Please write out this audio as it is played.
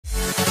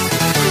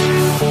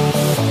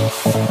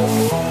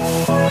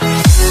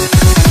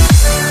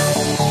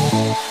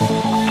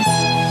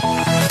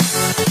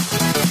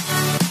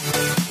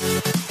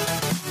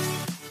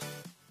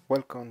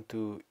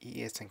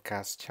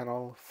ESNcast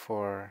channel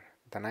for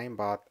the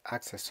Ninebot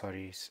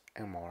accessories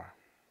and more.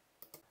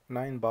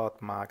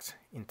 Ninebot Max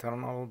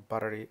Internal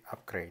Battery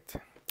Upgrade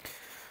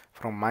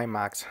from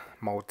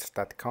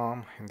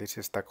Mymaxmods.com, and this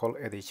is the Gold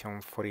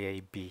Edition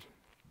 48B.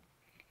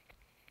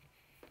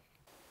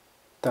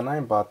 The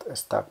Ninebot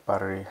stock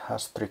battery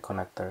has three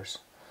connectors.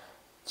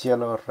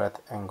 Yellow, red,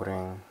 and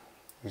green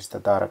is the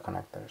data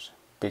connectors.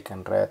 Big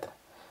and red,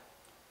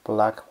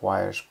 black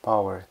wires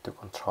power to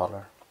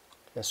controller.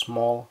 A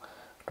small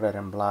red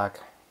and black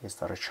is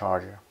the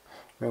recharger.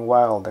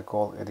 Meanwhile, the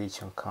Gold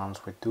Edition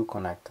comes with two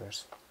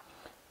connectors.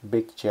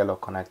 Big yellow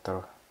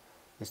connector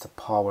is the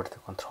power to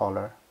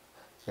controller.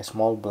 A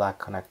small black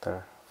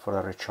connector for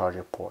the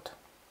recharger port.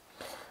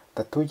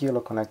 The two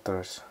yellow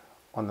connectors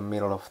on the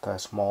middle of the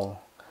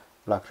small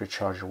black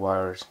recharger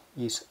wires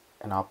is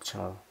an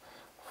optional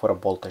for a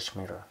voltage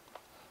meter.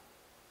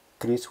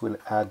 Chris will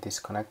add these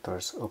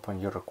connectors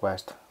upon your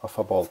request of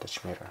a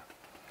voltage meter.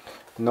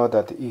 Note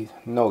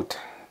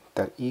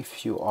that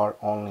if you are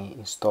only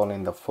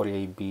installing the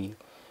 48B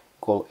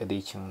Gold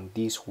Edition,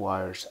 these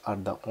wires are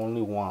the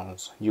only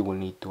ones you will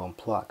need to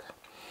unplug.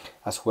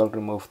 As well,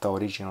 remove the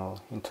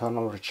original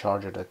internal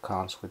recharger that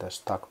comes with a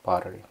stock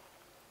battery.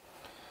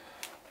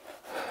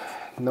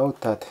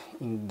 Note that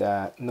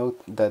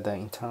the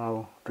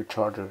internal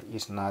recharger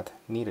is not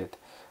needed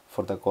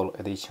for the Gold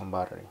Edition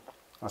battery.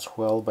 As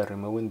well, by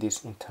removing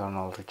this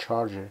internal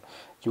recharger,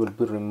 you will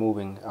be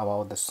removing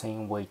about the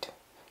same weight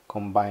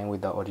combined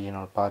with the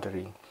original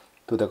battery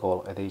to the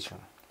Gold Edition,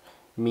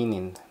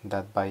 meaning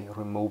that by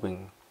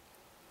removing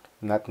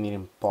not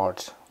needing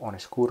parts on a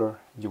scooter,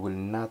 you will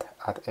not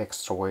add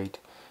extra weight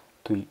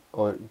to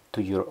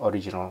your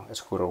original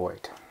scooter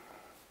weight.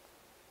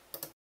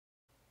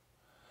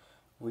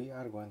 We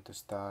are going to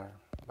start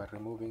by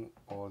removing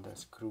all the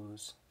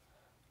screws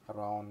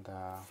around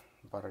the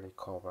battery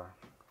cover.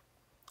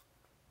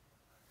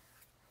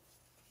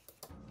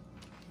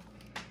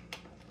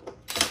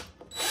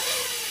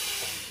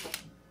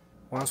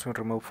 Once we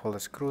remove all the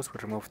screws, we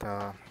remove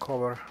the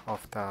cover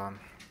of the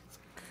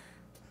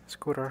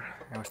scooter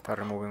and we start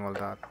removing all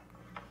the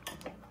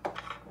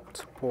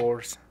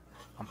supports.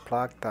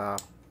 Unplug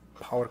the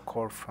power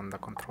cord from the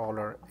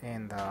controller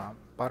and the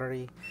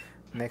battery.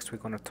 Next, we're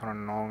going to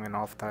turn on and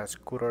off the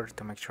scooter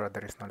to make sure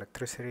there is no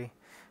electricity.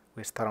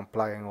 We start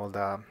unplugging all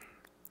the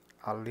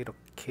little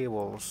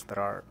cables that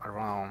are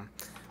around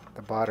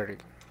the battery,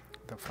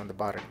 from the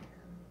battery.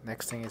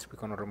 Next thing is we're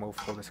going to remove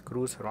all the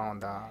screws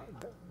around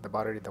the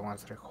battery, the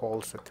ones that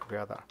holds it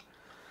together.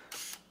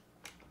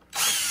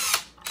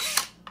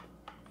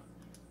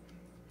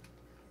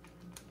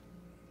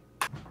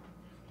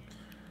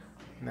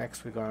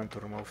 Next, we're going to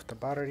remove the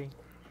battery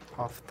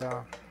off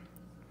the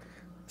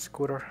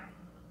scooter.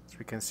 As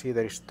we can see,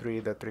 there is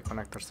the three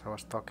connectors I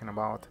was talking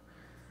about.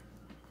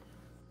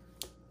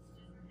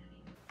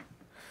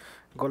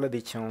 Gold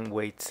Edition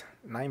weighs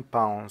 9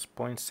 pounds,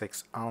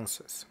 0.6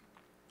 ounces.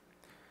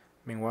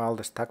 Meanwhile,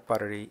 the stock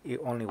battery,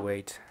 it only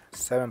weighs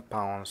 7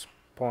 pounds,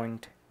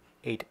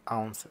 0.8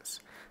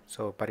 ounces.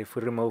 So, but if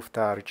we remove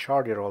the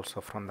recharger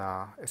also from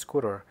the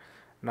scooter,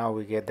 now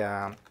we get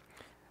the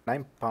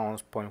 9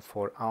 pounds,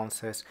 0.4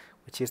 ounces,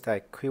 which is the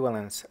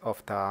equivalence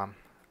of the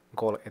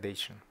Gold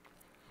Edition.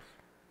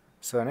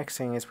 So the next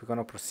thing is we're going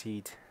to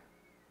proceed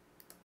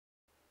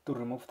to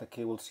remove the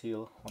cable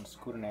seal on the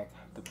scooter neck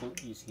to pull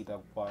easy the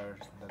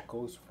wires that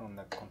goes from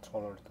the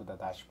controller to the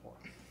dashboard.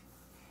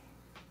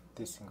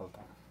 This single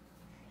time.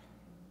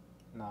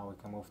 Now we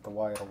can move the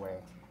wire away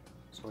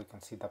so we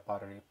can see the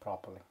battery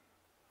properly.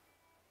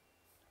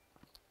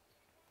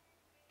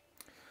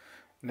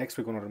 Next,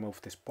 we're going to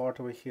remove this part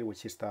over here,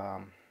 which is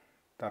the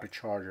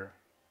recharger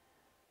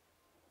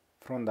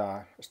from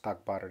the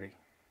stock battery.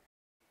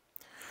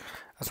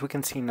 As we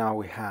can see now,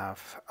 we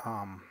have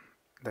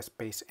the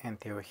space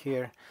empty over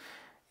here.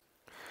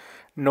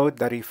 Note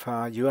that if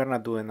you are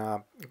not doing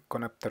a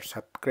connectors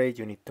upgrade,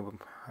 you need to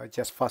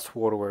just fast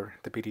forward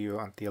the video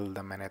until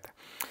the minute,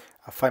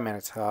 5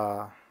 minutes,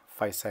 5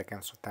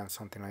 seconds or 10,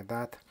 something like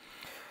that.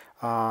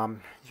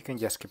 You can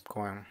just keep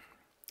going.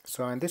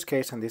 So in this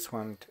case, in this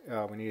one,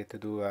 we needed to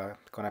do a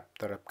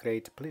connector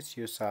upgrade. Please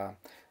use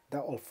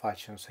the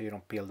old-fashioned so you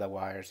don't peel the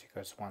wires,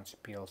 because once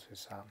it peels,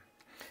 it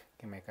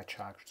can make a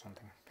shock or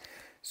something.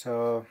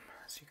 So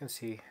as you can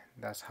see,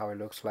 that's how it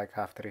looks like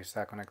after this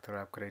connector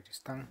upgrade is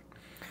done.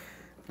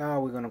 Now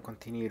we're going to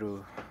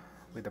continue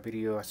with the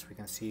video. As we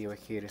can see over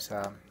here is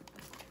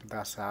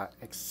that's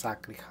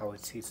exactly how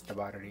it seats the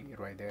battery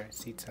right there. It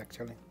seats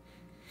actually.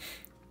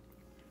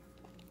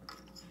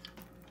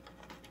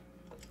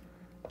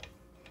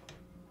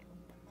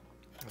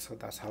 So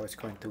that's how it's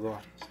going to go.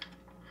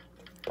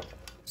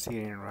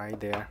 Sitting right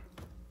there.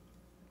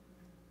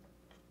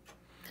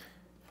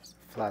 It's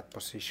a flat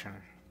position.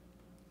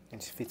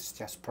 It fits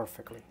just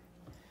perfectly.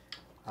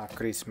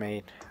 Chris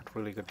made a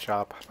really good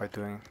job by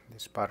doing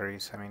these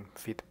batteries. I mean,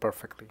 fit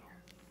perfectly.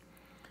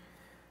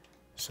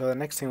 So the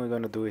next thing we're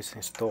going to do is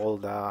install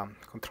the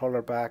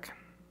controller back.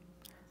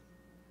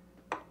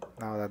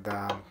 Now that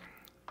the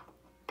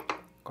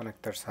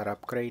connectors are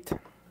upgraded,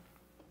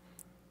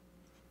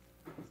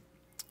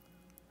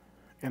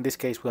 In this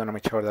case, we want to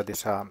make sure that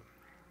this,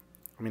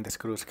 the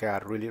screws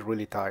get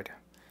really tight,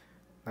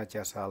 not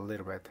just a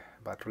little bit,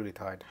 but really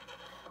tight.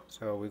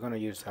 So we're going to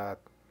use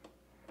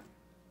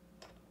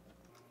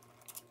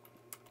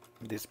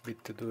this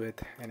bit to do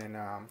it, and then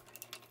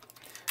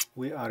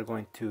we are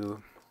going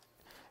to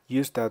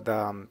use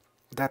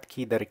that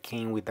key that it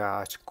came with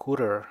the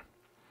scooter.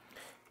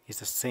 Is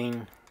the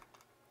same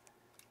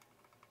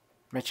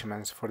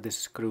measurements for these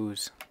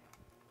screws.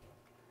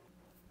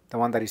 The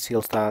one that it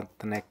seals the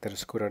connector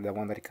scooter, the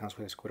one that it comes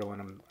with the scooter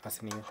when I'm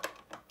asking you.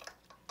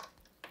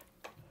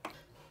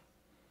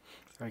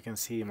 So you can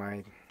see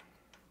my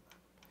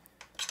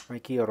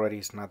key already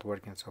is not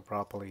working so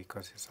properly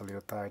because it's a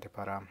little tight,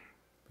 but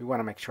we want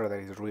to make sure that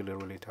it's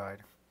really tight.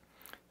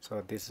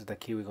 So this is the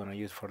key we're going to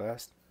use for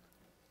this.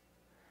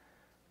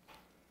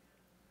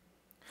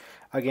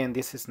 Again,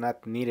 this is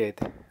not needed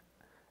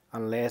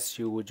unless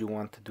you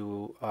want to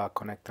do a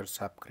connectors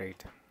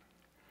upgrade.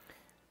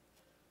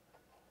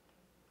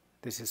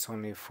 This is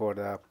only for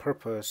the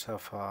purpose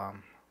of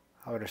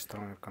our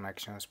stronger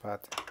connections,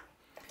 but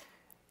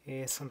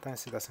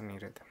sometimes it doesn't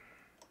need it.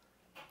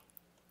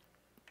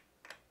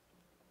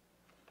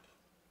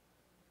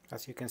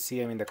 As you can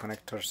see, the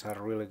connectors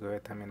are really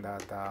good.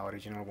 The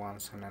original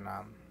ones, and then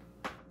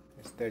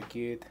they're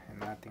good and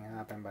nothing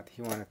happened, but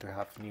he wanted to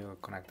have new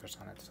connectors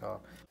on it.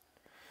 So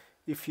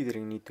if you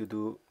didn't need to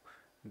do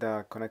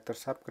the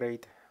connectors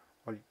upgrade,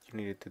 all you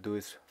needed to do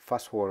is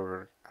fast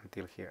forward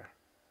until here.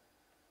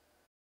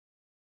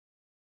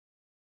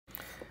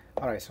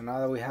 Alright, so now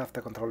that we have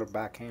the controller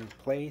back in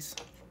place,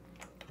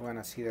 we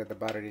want to see that the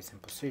battery is in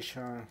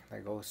position,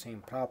 that goes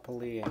in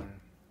properly, and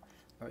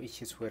no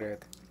issues with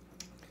it.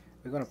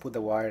 We're going to put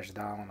the wires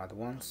down at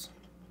once.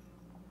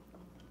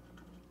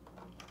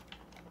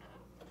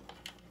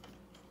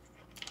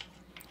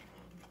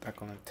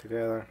 Tackle them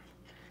together.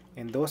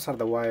 And those are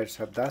the wires,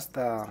 that's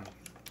the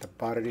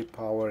battery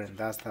power, and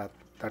that's the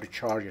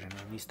charger, and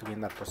it needs to be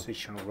in that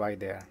position right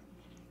there.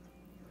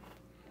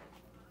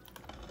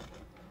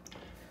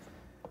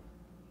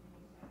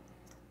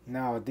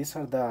 Now these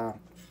are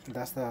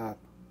that's the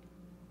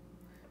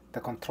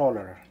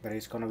controller that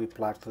is going to be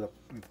plugged to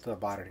the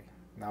battery.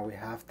 Now we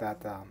have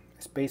that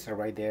spacer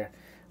right there,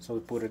 so we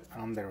put it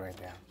under right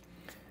there.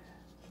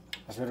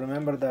 As we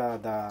remember,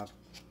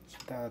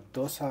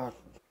 those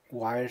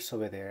wires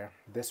over there,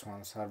 these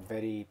ones are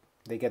they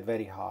get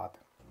very hot,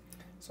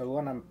 so we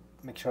want to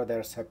make sure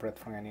they're separate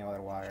from any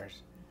other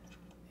wires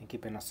and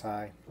keep it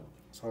aside,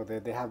 so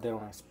they have their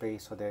own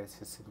space, so that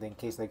in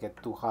case they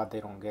get too hot, they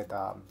don't get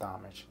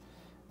damaged.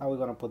 Now we're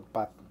going to put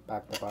back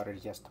the battery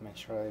just to make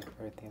sure that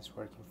everything is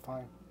working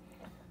fine.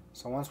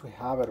 So once we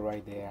have it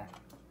right there,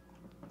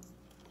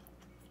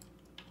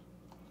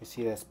 you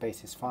see the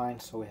space is fine,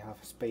 so we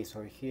have space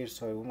over here.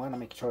 So we want to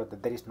make sure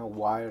that there is no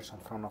wires in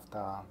front of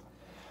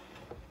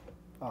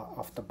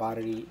the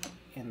battery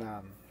in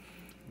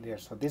there.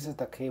 So this is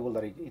the cable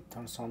that it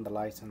turns on the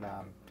lights and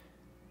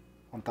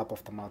on top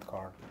of the mouth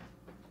guard.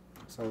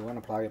 So we want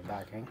to plug it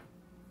back in.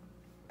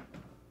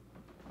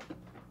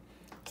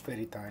 It's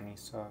very tiny,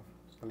 so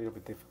it's a little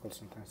bit difficult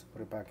sometimes to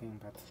put it back in,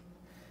 but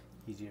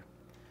easier.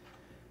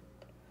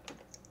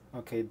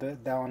 Okay,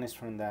 that one is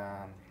from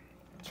the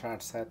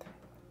charge set.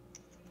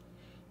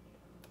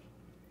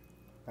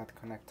 That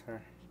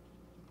connector.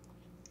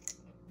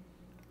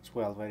 It's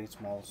very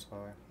small,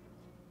 so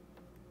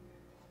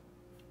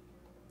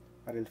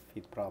but it'll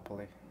fit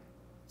properly.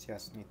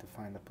 Just need to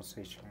find the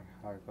position,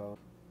 how it goes.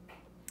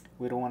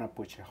 We don't want to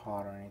push it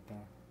hard or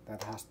anything.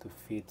 That has to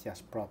fit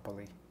just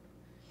properly.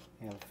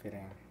 It'll fit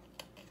in.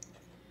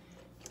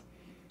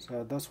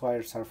 So those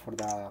wires are for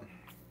the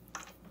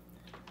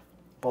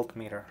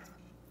voltmeter.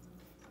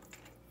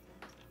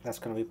 That's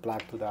going to be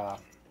plugged to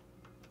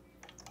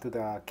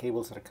the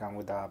cables that come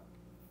with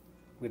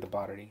the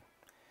battery,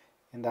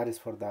 and that is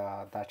for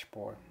the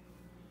dashboard.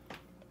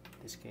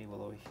 This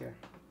cable over here.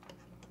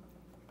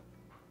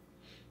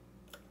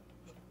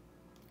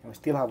 And we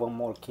still have one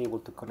more cable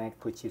to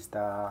connect, which is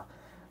the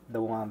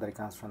one that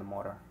comes from the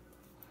motor.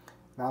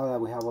 Now that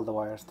we have all the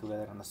wires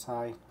together on the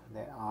side,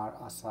 they are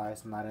aside,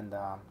 not in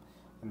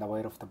the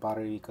way of the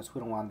battery, because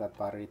we don't want that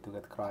battery to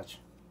get crushed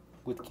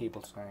with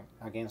cables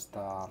against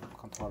the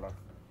controller.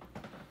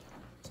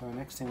 So the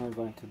next thing we're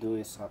going to do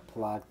is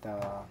plug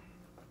the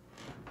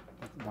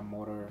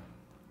motor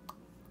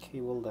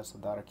cable. That's the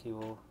data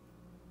cable.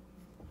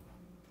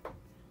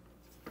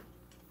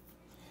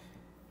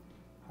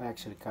 I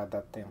actually cut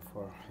that thing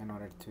in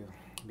order to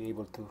be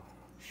able to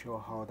show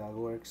how that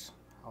works.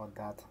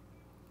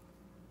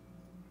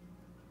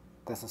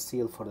 That's a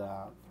seal for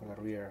the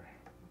rear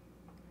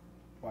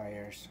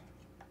wires.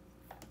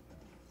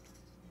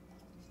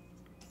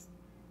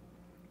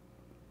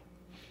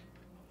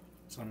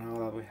 So now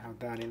that we have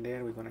that in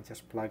there, we're going to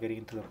just plug it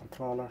into the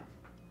controller.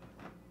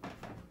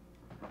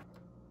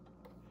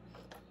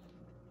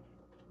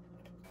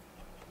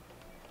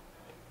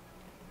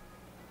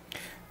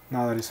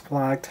 Now that it's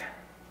plugged,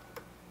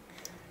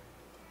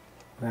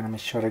 we're going to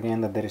make sure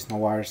again that there is no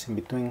wires in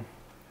between.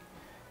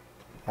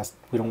 as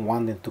we don't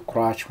want them to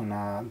crash when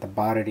the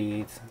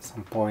battery at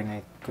some point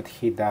it could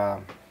hit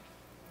the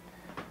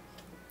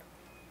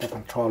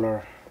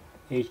controller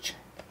edge.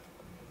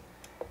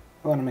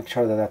 I want to make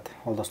sure that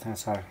all those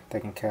things are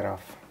taken care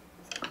of.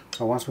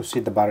 So once we see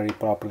the battery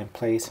properly in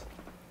place,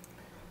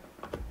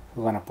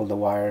 we're going to pull the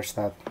wires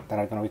that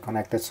are going to be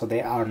connected so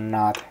they are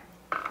not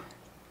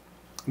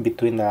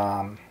between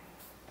the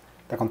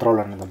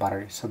controller and the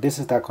battery. So this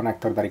is the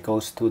connector that it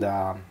goes to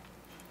the,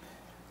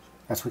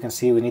 as we can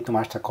see, we need to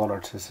match the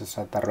colors. This is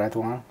the red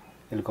one,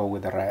 it'll go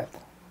with the red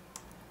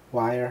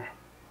wire.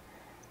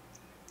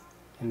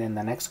 And then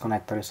the next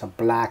connector is a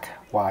black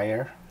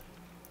wire.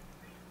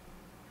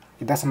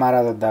 It doesn't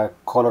matter the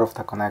color of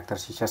the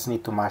connectors, you just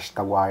need to match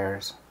the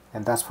wires.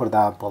 And that's for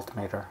the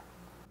voltmeter.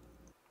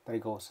 There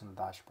it goes in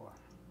the dashboard.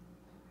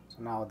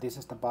 So now this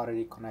is the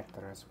battery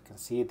connector. As we can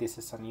see, this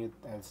is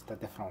it's the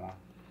different one.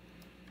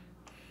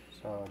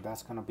 So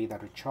that's gonna be the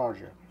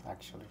recharger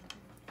actually.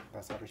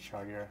 That's a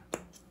recharger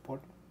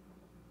port.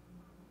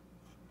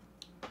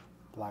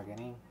 Plug it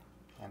in,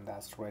 and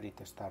that's ready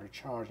to start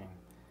recharging.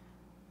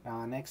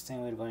 Now next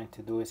thing we're going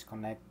to do is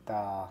connect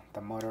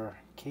the motor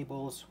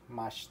cables,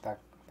 match the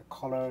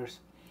colors.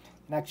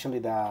 And actually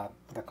the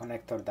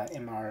connector, the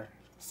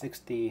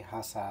MR60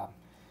 has a,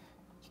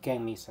 you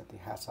can't miss it, it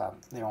has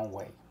their own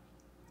way.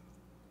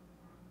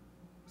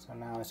 So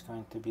now it's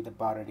going to be the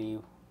battery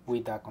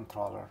with the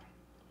controller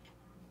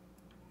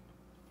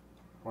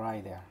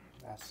right there.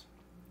 That's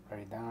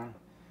very done.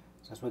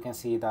 So as we can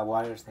see, the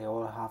wires, they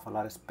all have a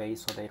lot of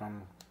space, so they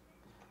don't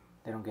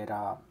get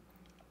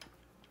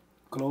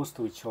close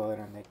to each other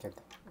and they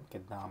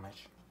get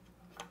damaged.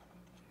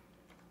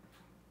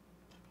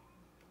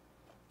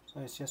 So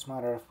it's just a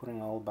matter of putting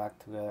it all back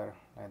together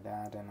like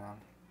that and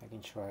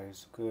making sure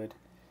it's good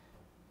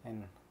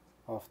and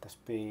off the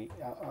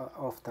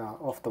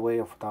way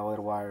of the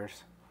other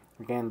wires.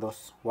 Again,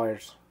 those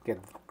wires get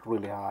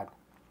really hot,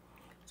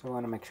 so we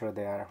want to make sure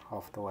they are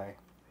off the way.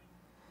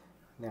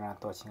 They're not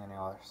touching any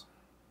others.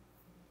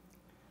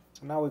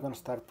 So now we're going to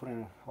start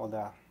putting all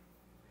the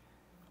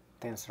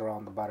things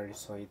around the battery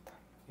so it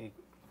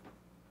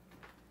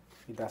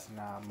doesn't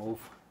move.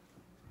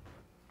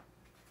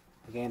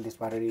 Again, this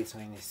battery is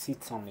in its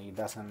seats only. It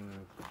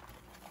doesn't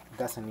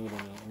need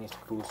any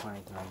screws or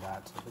anything like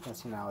that. So you can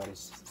see now it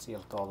is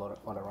sealed all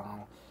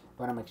around.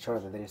 We want to make sure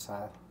that there is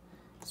a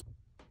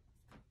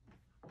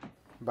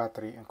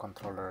battery and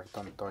controller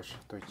don't touch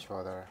to each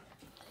other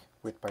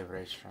with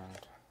vibration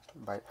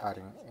by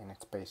adding a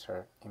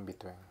spacer in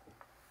between,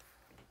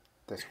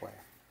 this way,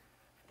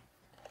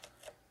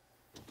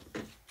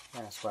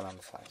 and as well on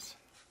the sides.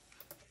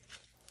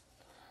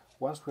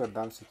 Once we are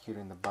done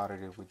securing the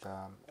battery with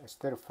a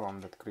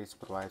styrofoam that Chris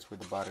provides with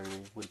the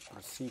battery, we'll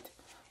proceed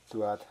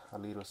to add a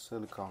little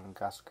silicone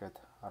gasket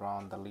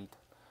around the lid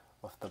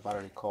of the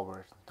battery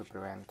cover to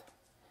prevent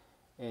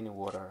any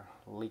water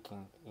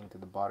leaking into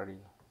the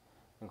battery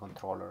and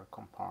controller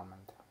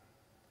compartment.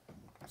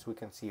 As we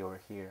can see over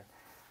here,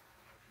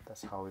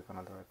 that's how we're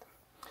gonna do it.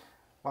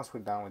 Once we're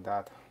done with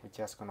that, we're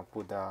just gonna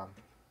put the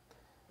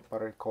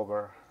battery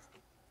cover.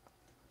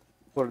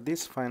 For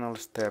this final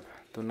step,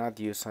 do not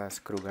use a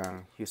screw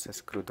gun, use a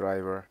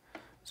screwdriver,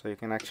 so you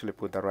can actually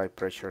put the right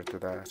pressure to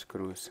the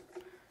screws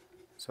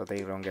so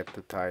they don't get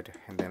too tight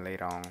and then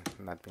later on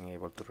not being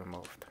able to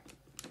remove it.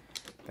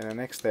 Then the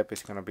next step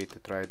is going to be to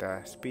try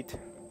the speed.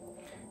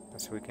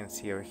 As we can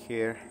see over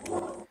here,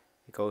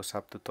 it goes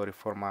up to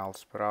 34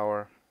 miles per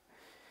hour,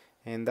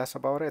 and that's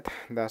about it.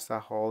 That's the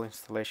whole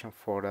installation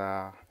for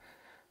the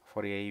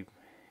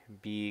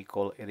 48B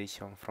Gold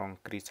Edition from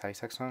Chris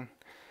Isaacson.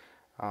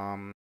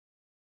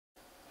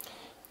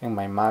 In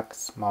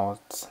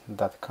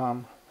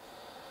Mymaxmods.com.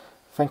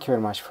 Thank you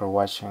very much for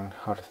watching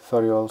our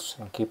tutorials,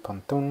 and keep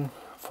on tuned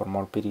for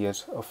more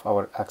videos of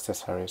our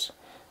accessories.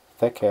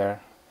 Take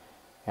care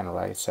and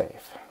ride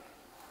safe.